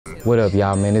What up,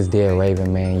 y'all, man? It's Dead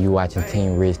Raven, man. You watching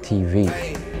Team Rich TV.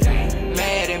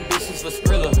 Mad ambitions for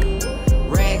Skrilla.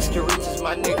 Rags to riches,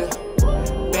 my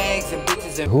nigga. Bags and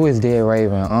bitches and... Who is Dead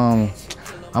Raven? I'm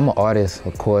an artist,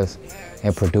 of course,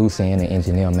 and producer and an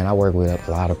engineer, man. I work with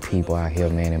a lot of people out here,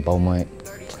 man, in Beaumont.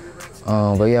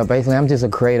 But yeah, basically, I'm just a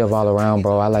creative all around,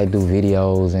 bro. I like do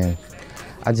videos and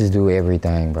I just do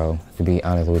everything, bro, to be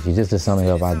honest with you. Just to sum it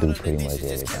up, I do pretty much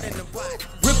everything.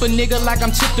 Rip a nigga like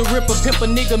I'm Chip the Ripper, pimp a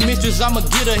nigga mistress, I'ma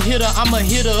get a hitter, I'ma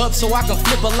hit her up so I can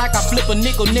flip her like I flip a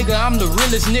nickel, nigga, I'm the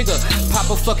realest nigga. Pop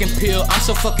a fucking pill, I'm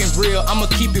so fucking real, I'ma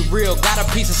keep it real, got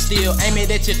a piece of steel, aim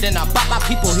it at you, then I bop my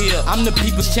people here. I'm the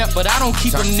people's champ, but I don't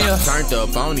keep them near. Turned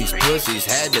up on these pussies,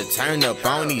 had to turn up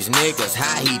on these niggas,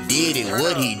 how he did it,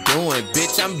 what he doing,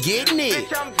 bitch, I'm getting it.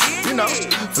 You know,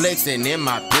 flexing in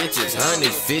my bitches,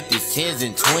 100s, 50s, 10s,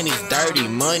 and 20s, dirty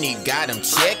money, got him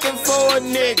checking for a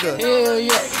nigga. Hell yeah.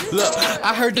 Look,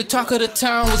 I heard the talk of the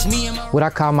town was me and my... Would I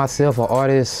call myself an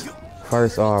artist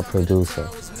first or a producer?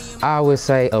 I would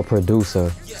say a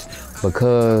producer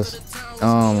because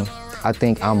I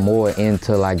think I'm more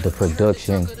into like the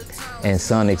production and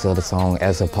sonics of the song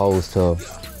as opposed to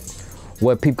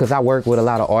what people, because I work with a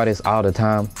lot of artists all the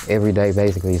time, every day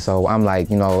basically. So I'm like,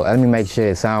 you know, let me make sure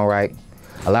it sound right.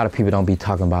 A lot of people don't be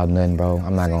talking about nothing, bro.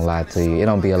 I'm not gonna lie to you. It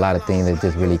don't be a lot of things that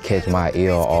just really catch my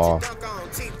ear or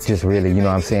just really, you know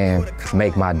what I'm saying,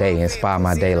 make my day, inspire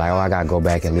my day, like, oh, I gotta go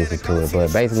back and listen to it.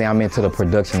 But basically, I'm into the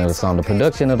production of the song. The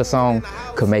production of the song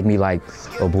could make me like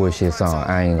a bullshit song,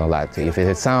 I ain't gonna lie to you. If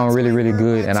it sounds really, really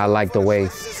good and I like the way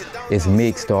it's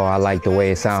mixed or I like the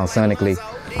way it sounds sonically,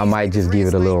 I might just give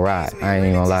it a little ride. I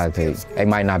ain't gonna lie to you. It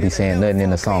might not be saying nothing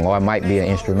in the song or it might be an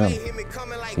instrumental,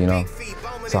 you know?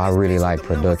 So I really like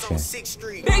production. Big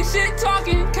shit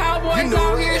talking, cowboys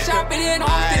out here shopping in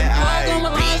Austin. Plug on my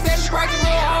line, said it's price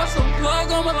real awesome.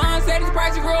 Plug on my line, said it's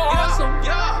price real awesome.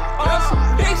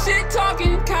 Awesome. Big shit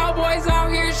talking, cowboys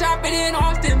out here shopping in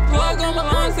Austin. Plug on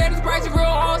my line, said it's price real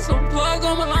awesome. Plug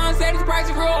on my line, said it's price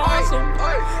real awesome.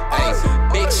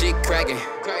 Awesome. Big shit cracking.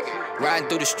 Riding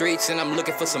through the streets and I'm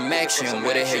looking for some action.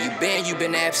 Where the hell you been? You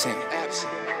been absent.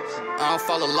 I don't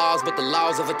follow laws, but the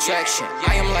laws of attraction.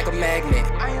 I am like a magnet.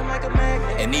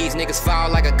 And these niggas fall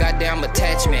like a goddamn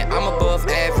attachment. I'm above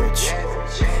average.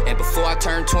 And before I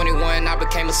turned 21, I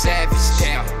became a savage.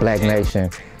 Damn. Black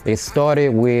Nation. It started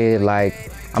with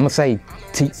like, I'm gonna say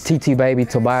TT Baby,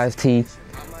 Tobias T.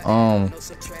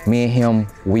 Me and him,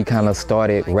 we kind of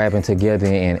started rapping together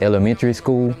in elementary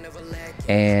school.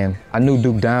 And I knew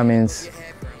Duke Diamonds.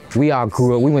 We all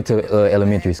grew up, we went to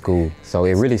elementary school, so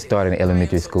it really started in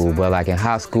elementary school, but like in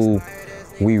high school,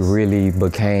 we really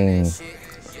became,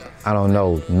 I don't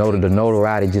know, the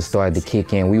notoriety just started to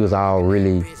kick in. We was all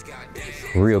really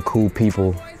real cool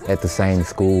people at the same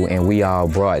school, and we all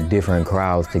brought different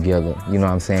crowds together. You know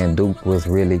what I'm saying? Duke was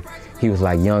really, he was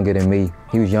like younger than me.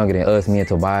 He was younger than us, me and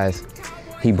Tobias.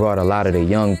 He brought a lot of the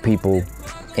young people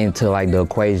into like the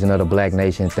equation of the Black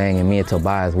Nation thing, and me and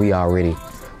Tobias, we already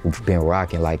been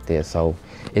rocking like this, so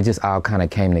it just all kind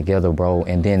of came together, bro.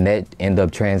 And then that ended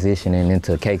up transitioning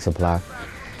into Cake Supply,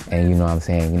 and you know what I'm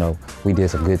saying, you know, we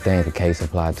did some good things with Cake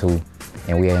Supply too,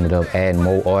 and we ended up adding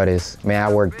more artists. Man,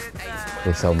 I worked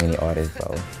with so many artists,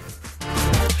 bro.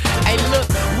 Hey, look,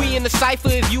 we in the cypher.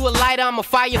 If you a lighter, I'm a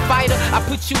firefighter. I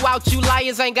put you out, you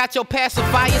liars ain't got your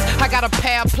pacifiers. I got a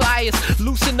pair of pliers.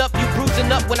 Loosen up, you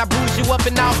bruising up when I bruise you up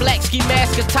in all black ski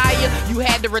mask attire. You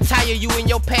had to retire, you in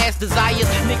your past desires.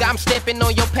 Nigga, I'm stepping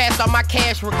on your past, all my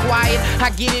cash required. I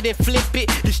get it and flip it,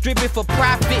 distribute for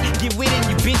profit. Get with it,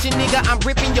 you bitchin', nigga, I'm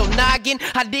ripping your noggin.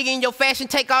 I dig in your fashion,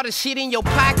 take all the shit in your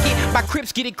pocket. My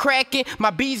Crips get it cracking,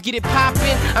 my bees get it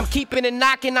poppin'. I'm keeping it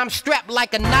knocking, I'm strapped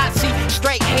like a Nazi.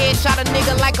 Straight head shot a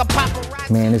nigga like a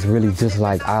paparazzi. Man, it's really just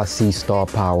like I see star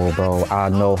power, bro. I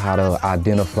know how to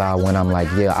identify when I'm like,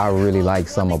 yeah, I really like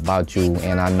something about you,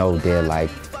 and I know that like,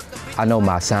 I know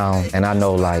my sound, and I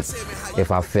know like if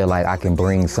I feel like I can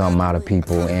bring something out of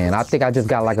people, and I think I just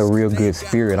got like a real good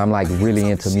spirit. I'm like really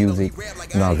into music,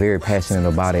 you know, I'm very passionate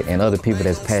about it, and other people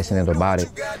that's passionate about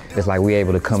it, it's like we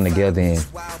able to come together and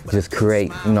just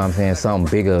create, you know what I'm saying,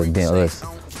 something bigger than us.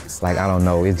 Like, I don't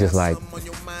know, it's just like,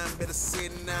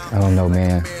 I don't know,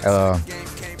 man.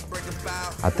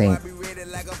 I think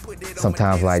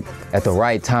sometimes like at the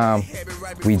right time,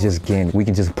 we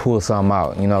can just pull something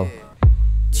out, you know?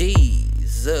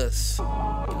 Jesus, you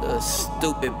little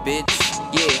stupid bitch,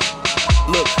 yeah.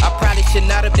 Look, I probably should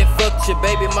not have been fucked your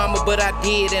baby mama, but I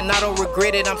did, and I don't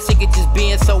regret it. I'm sick of just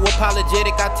being so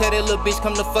apologetic. I tell that little bitch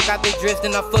come the fuck out they dressed,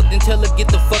 and I fucked and tell her get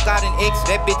the fuck out and exit.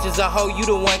 That bitch is a hoe, you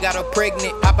the one got her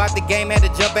pregnant. I bought the game, had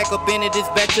to jump back up in it. This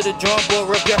back to the drawing board,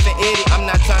 rough draft and edit. I'm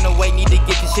not trying to wait, need to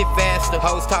get this shit faster.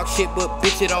 Hoes talk shit, but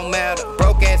bitch it don't matter.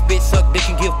 Broke ass bitch suck dick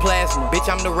and give plasma.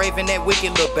 Bitch, I'm the Raven, that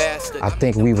wicked little bastard. I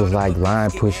think we was like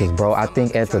line pushers, bro. I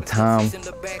think at the time,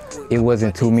 it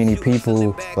wasn't too many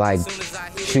people like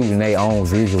shooting their own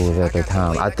visuals at the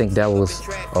time. I think that was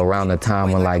around the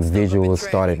time when like visuals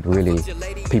started really,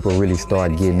 people really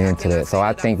started getting into that. So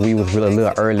I think we was really a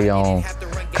little early on,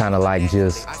 kind of like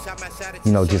just,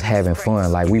 you know, just having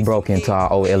fun. Like we broke into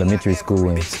our old elementary school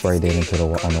and sprayed it into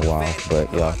on the wall.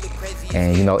 But yeah,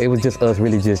 and you know, it was just us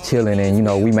really just chilling, and you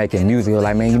know, we making music.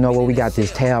 Like, man, you know what? We got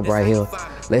this tab right here.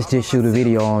 Let's just shoot a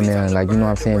video on there, and like, you know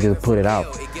what I'm saying? Just put it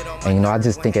out. And you know, I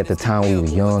just think at the time we were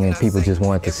young and people just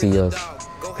wanted to see us,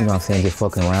 you know what I'm saying, just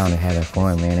fucking around and having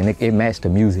fun, man. And it matched the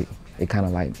music. It kind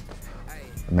of like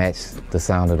matched the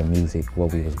sound of the music,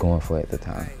 what we was going for at the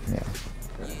time, yeah.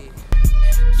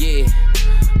 Yeah,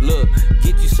 look,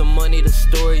 get you some money, the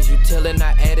stories you telling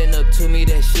not adding up to me,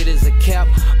 that shit is a cap.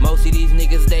 Most of these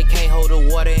niggas, they can't hold the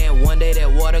water, and one day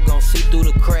that water gon' seep through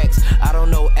the cracks. I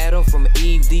don't know Adam from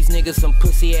Eve, these niggas some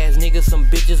pussy ass niggas, some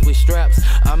bitches with straps.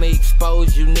 I'ma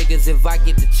expose you niggas if I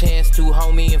get the chance to,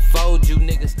 homie, and fold you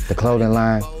niggas. The clothing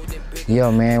line,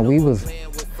 yo man, we was,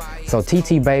 so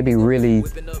TT Baby really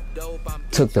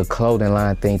took the clothing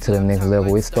line thing to the next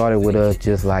level. It started with us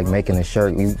just like making a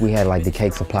shirt. We had like the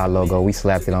Cake Supply logo. We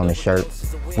slapped it on the shirt.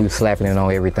 We were slapping it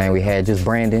on everything. We had just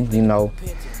branding, you know.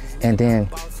 And then,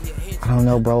 I don't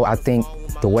know, bro, I think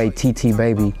the way TT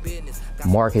Baby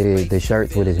marketed the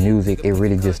shirts with his music, it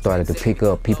really just started to pick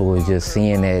up. People were just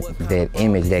seeing that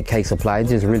image, that Cake Supply. It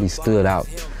just really stood out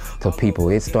to people.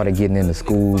 It started getting into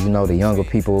schools, you know, the younger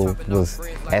people was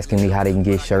asking me how they can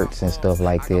get shirts and stuff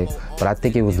like that. But I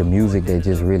think it was the music that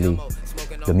just really,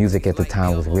 the music at the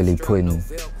time was really putting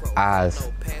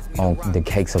eyes on the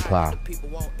Cake Supply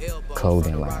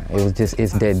clothing line. It was just,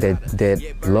 it's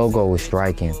that logo was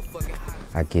striking,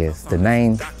 I guess. The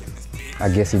name, I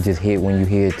guess it just hit when you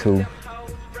hear it too.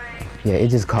 Yeah, it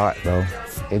just caught, bro.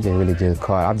 It just really just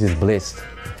caught. I'm just blessed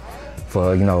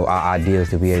for, you know, our ideas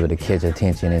to be able to catch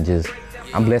attention, and just,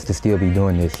 I'm blessed to still be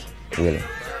doing this, really.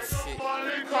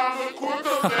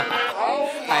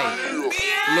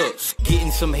 Hey, look,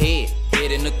 getting some head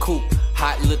in the coop.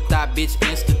 Hot little thigh bitch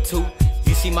institute.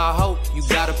 You see my hoe, you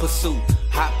gotta pursue.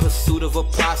 Hot pursuit of a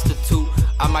prostitute.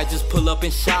 I might just pull up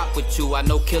and shop with you. I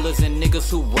know killers and niggas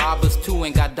who rob us too,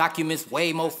 and got documents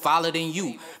way more follow than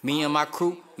you. Me and my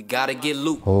crew, we gotta get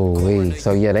loot. Oh, wait.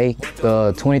 So yeah, they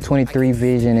 2023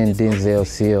 Vision and Denzel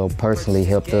Seal personally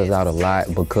helped us out a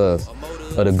lot because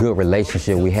of the good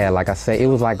relationship we had. Like I said, it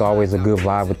was like always a good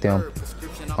vibe with them.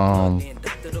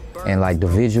 And like the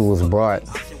visuals brought,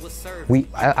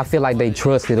 I feel like they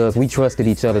trusted us. We trusted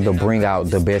each other to bring out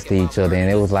the best of each other, and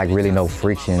it was like really no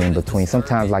friction in between.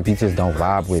 Sometimes like you just don't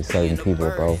vibe with certain people,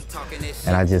 bro.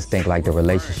 And I just think like the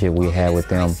relationship we had with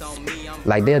them,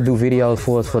 like they'll do videos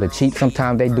for us for the cheap.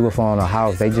 Sometimes they do it for on a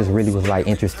house. They just really was like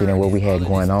interested in what we had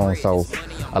going on. So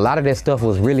a lot of that stuff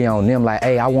was really on them. Like,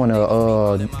 hey, I want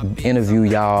to interview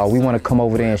y'all. We want to come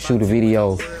over there and shoot a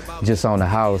video just on the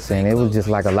house. And it was just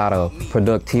like a lot of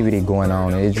productivity going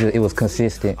on. And it was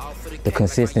consistent. The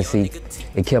consistency,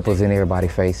 it kept us in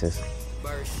everybody's faces.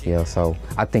 Yeah, so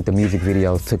I think the music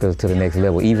videos took us to the next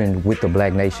level. Even with the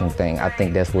Black Nation thing, I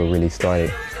think that's what really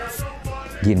started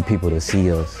getting people to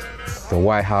see us. The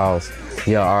White House,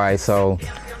 yeah, all right, so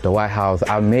the White House,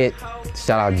 I met,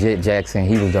 shout out Jet Jackson,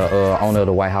 he was the owner of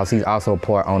the White House. He's also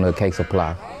part owner of Cake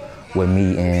Supply with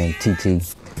me and TT.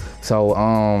 So,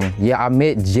 yeah, I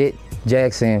met Jet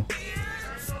Jackson.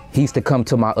 He used to come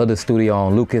to my other studio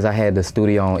on Lucas. I had the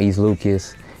studio on East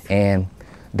Lucas, and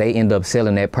they ended up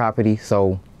selling that property.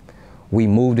 So we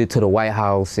moved it to the White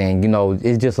House, and you know,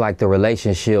 it's just like the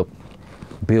relationship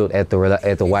built at the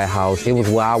White House. It was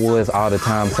where I was all the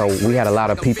time. So we had a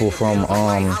lot of people from,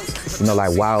 you know,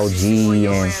 like Wild G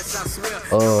and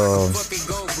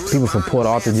people from Port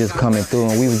Arthur just coming through,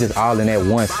 and we were just all in that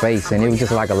one space, and it was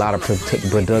just like a lot of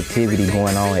productivity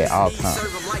going on at all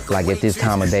times. Like at this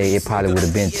time of day, it probably would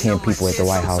have been 10 people at the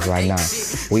White House right now.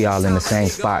 We all in the same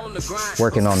spot,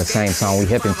 working on the same song. We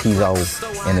helping Tizo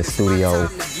in the studio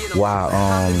while,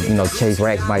 you know, Chase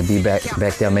Rax might be back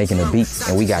there making the beat,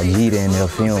 and we got Gita in there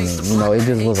filming. You know, it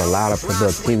just was a lot of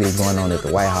productivity going on at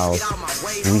the White House.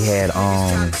 We had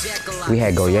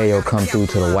Goyeo come through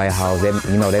to the White House. That,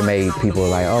 you know, that made people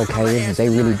like, okay, they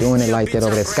really doing it like that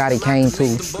over there. Scotty Kane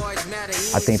too.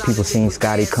 I think people seen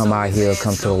Scotty come out here,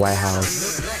 come to the White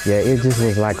House. Yeah, it just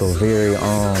was like a very,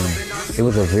 it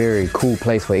was a very cool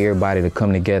place for everybody to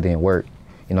come together and work.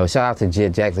 You know, shout out to Jet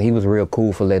Jackson. He was real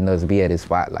cool for letting us be at his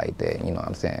spot like that, you know what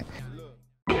I'm saying?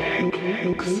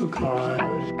 Ain't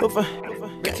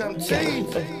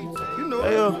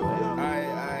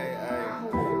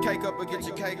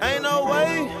no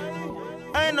way.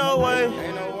 Ain't no way.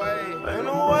 Ain't no way. Ain't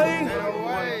no way. Ain't no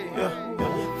way. Yeah.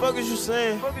 Fuck is you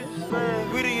saying?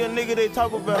 We the young nigga they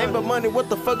talk about. Ain't but money, what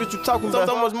the fuck is you talking about?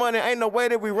 So much money, ain't no way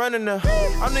that we running now.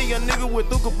 I'm the young nigga with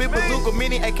Duka, big bazooka,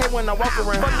 mini AK when I walk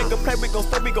around. Fuck nigga play, we gon'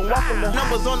 stay, we gon' walk them down.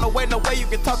 Numbers on the way, no way you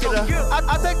can talk it out.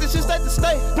 I take this shit state to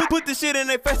state. Put this shit in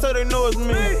their face so they know it's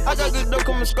me. I got good dope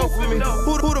coming scope with me.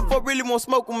 Who the fuck really want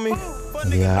smoke with me?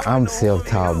 Yeah, I'm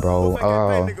self-taught, bro.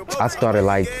 I started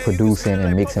like producing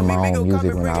and mixing my own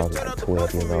music when I was like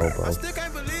 12 years old, bro.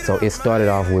 So it started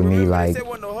off with me like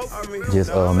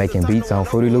just making beats on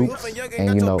Fruity Loops,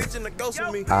 and you know,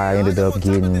 I ended up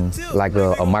getting like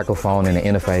a microphone and an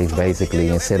interface basically,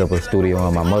 and set up a studio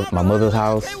in my mother's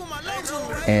house.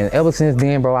 And ever since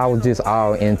then, bro, I was just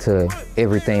all into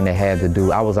everything that had to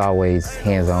do. I was always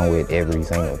hands-on with every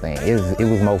single thing. It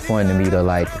was more fun to me to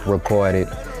like record it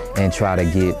and try to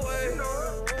get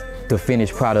the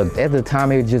finished product. At the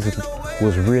time, it just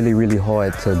was really, really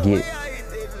hard to get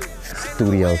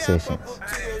studio sessions.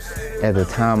 At the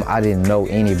time, I didn't know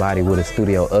anybody with a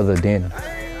studio other than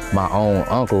my own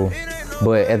uncle.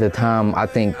 But at the time, I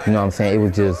think, you know what I'm saying,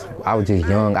 I was just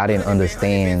young. I didn't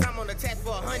understand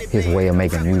his way of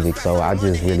making music. So I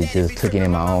just really just took it in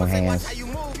my own hands.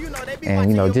 And,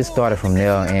 you know, just started from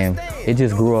there, and it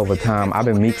just grew over time. I've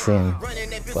been mixing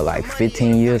for like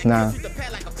 15 years now.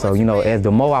 So, you know, as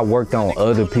the more I worked on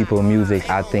other people's music,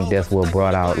 I think that's what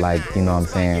brought out, like, you know what I'm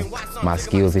saying, my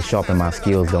skills. It sharpened my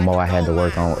skills the more I had to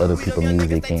work on other people's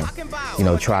music and, you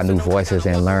know, try new voices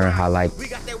and learn how, like,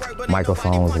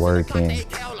 microphones work and,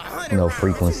 you know,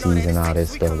 frequencies and all that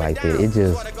stuff like that.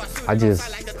 I just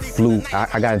flew,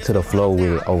 I got into the flow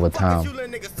with it over time.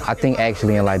 I think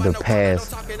actually in like the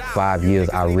past 5 years,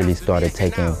 I really started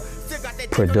taking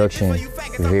production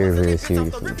very, very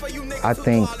seriously. I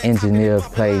think engineers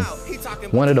play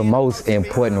one of the most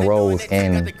important roles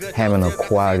in having a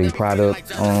quality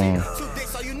product.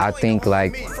 I think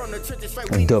like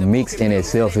the mix in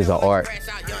itself is an art,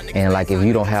 and like if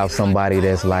you don't have somebody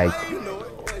that's like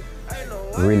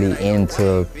really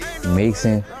into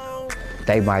mixing,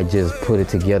 they might just put it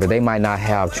together. They might not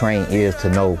have trained ears to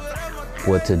know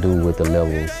what to do with the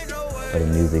levels of the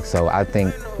music. So I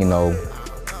think, you know,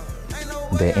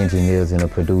 the engineers and the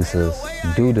producers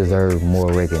do deserve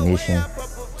more recognition.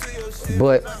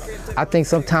 But I think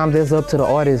sometimes that's up to the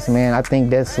artist, man. I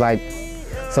think that's like,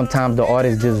 sometimes the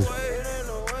artist just,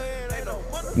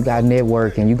 you gotta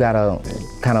network and you gotta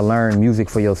kind of learn music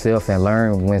for yourself and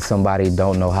learn when somebody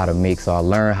don't know how to mix, or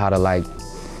learn how to like,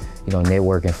 you know,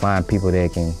 network and find people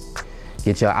that can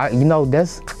get your, you know,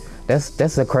 that's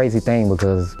a crazy thing,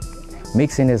 because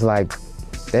mixing is like,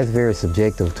 that's very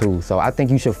subjective too. So I think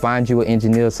you should find you an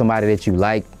engineer, somebody that you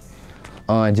like,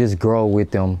 and just grow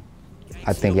with them.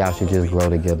 I think y'all should just grow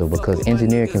together, because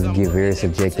engineering can get very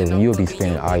subjective and you'll be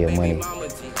spending all your money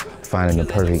finding the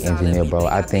perfect engineer, bro.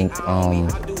 I think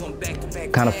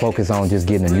kind of focus on just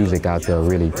getting the music out there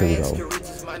really too, though.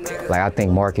 Like I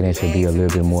think marketing should be a little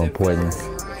bit more important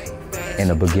in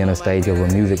the beginner stage of a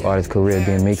music artist's career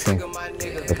than mixing,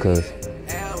 because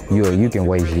you can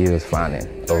waste years finding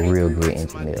a real good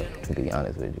engineer, to be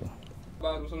honest with you.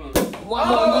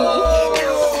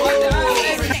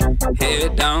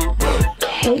 Head down,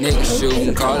 niggas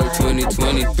shooting Call of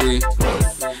 2023.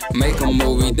 Make a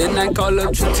movie, then I call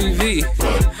up True TV.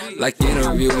 Like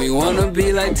interview me, wanna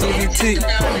be like TVT.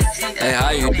 Hey,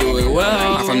 how you do it?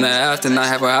 Well, I'm from the house, then I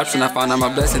have an option. I found out my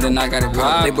blessing, then I got it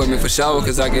pop. They book me for show,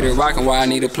 cause I get it rockin'. Why I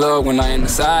need a plug when I in the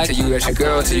side? To you, that's your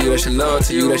girl. To you, that's your love.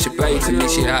 To you, that's your babe. To me,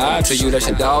 she a high. To you, that's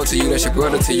your dog. To you, that's your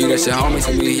brother. To you, that's your homie.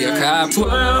 To me, he a cop.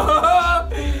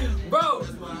 Bro.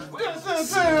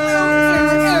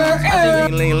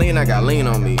 Lean, I got lean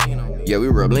on me. Yeah, we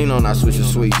rub lean on our switch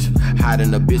sweets. Hide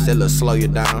in the bitch that'll slow you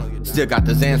down. Still got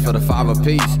the Zans for the 5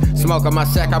 apiece. Smoke on my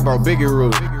sack, I brought Biggie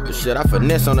Root. But shit, I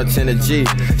finesse on a 10 of G.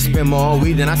 Spend more on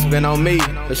weed than I spend on me.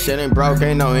 But shit ain't broke,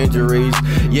 ain't no injuries.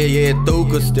 Yeah,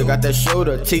 Thuka, still got that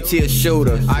shooter. TT a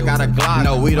shooter. I got a Glock.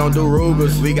 No, we don't do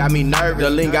Rugers. We got me nervous. The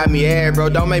lean got me air, bro.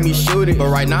 Don't make me shoot it. But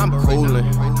right now I'm coolin'.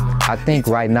 I think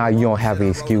right now you don't have an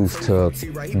excuse to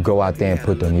go out there and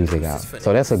put the music out.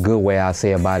 So that's a good way I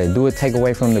say about it. Do it take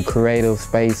away from the creative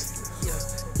space?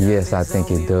 Yes, I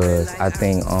think it does. I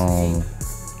think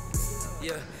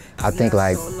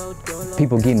like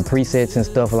people getting presets and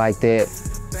stuff like that,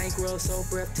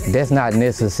 that's not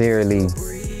necessarily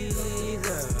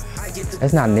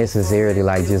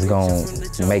like just gonna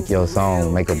make your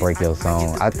song, make or break your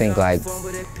song. I think like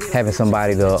having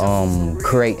somebody to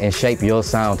create and shape your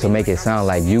sound to make it sound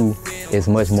like you is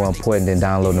much more important than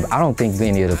downloading them. I don't think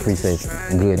any of the presets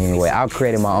good anyway. I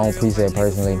created my own preset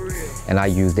personally, and I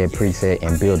use that preset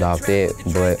and build off that,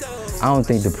 but I don't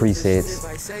think the presets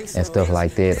and stuff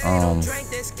like that, I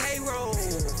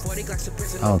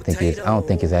don't think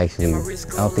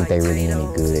they really any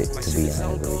good, to be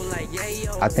honest with you.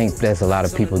 I think that's a lot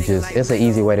of people it's an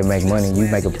easy way to make money. You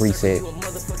make a preset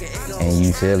and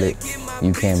you sell it,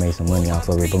 you can make some money off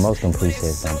of it, but most of them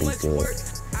presets don't be good.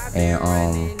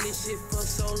 And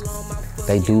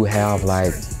they do have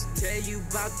like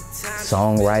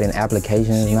songwriting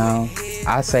applications now.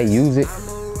 I say use it.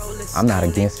 I'm not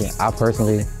against it. I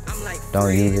personally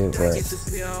don't use it, but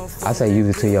I say use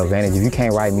it to your advantage. If you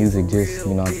can't write music, just,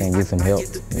 you know what I'm saying, get some help,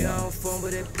 you know,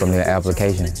 from the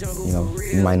application. You know,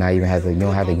 you might not even have to, you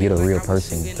don't have to get a real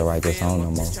person to write your song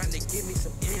no more.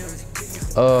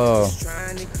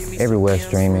 Everywhere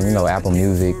streaming, you know, Apple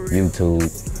Music, YouTube.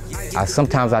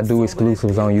 Sometimes I do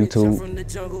exclusives on YouTube.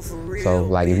 So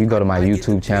like if you go to my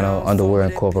YouTube channel,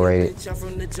 Underworld Incorporated,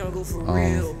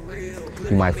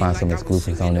 you might find some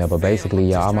exclusives on there, but basically,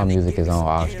 yeah, all my music is on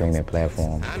all streaming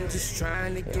platforms.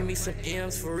 Yeah.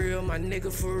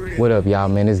 What up, y'all,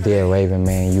 man? It's Dead Raven,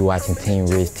 man. You watching Team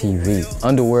Rich TV.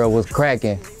 Underworld was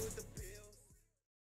cracking.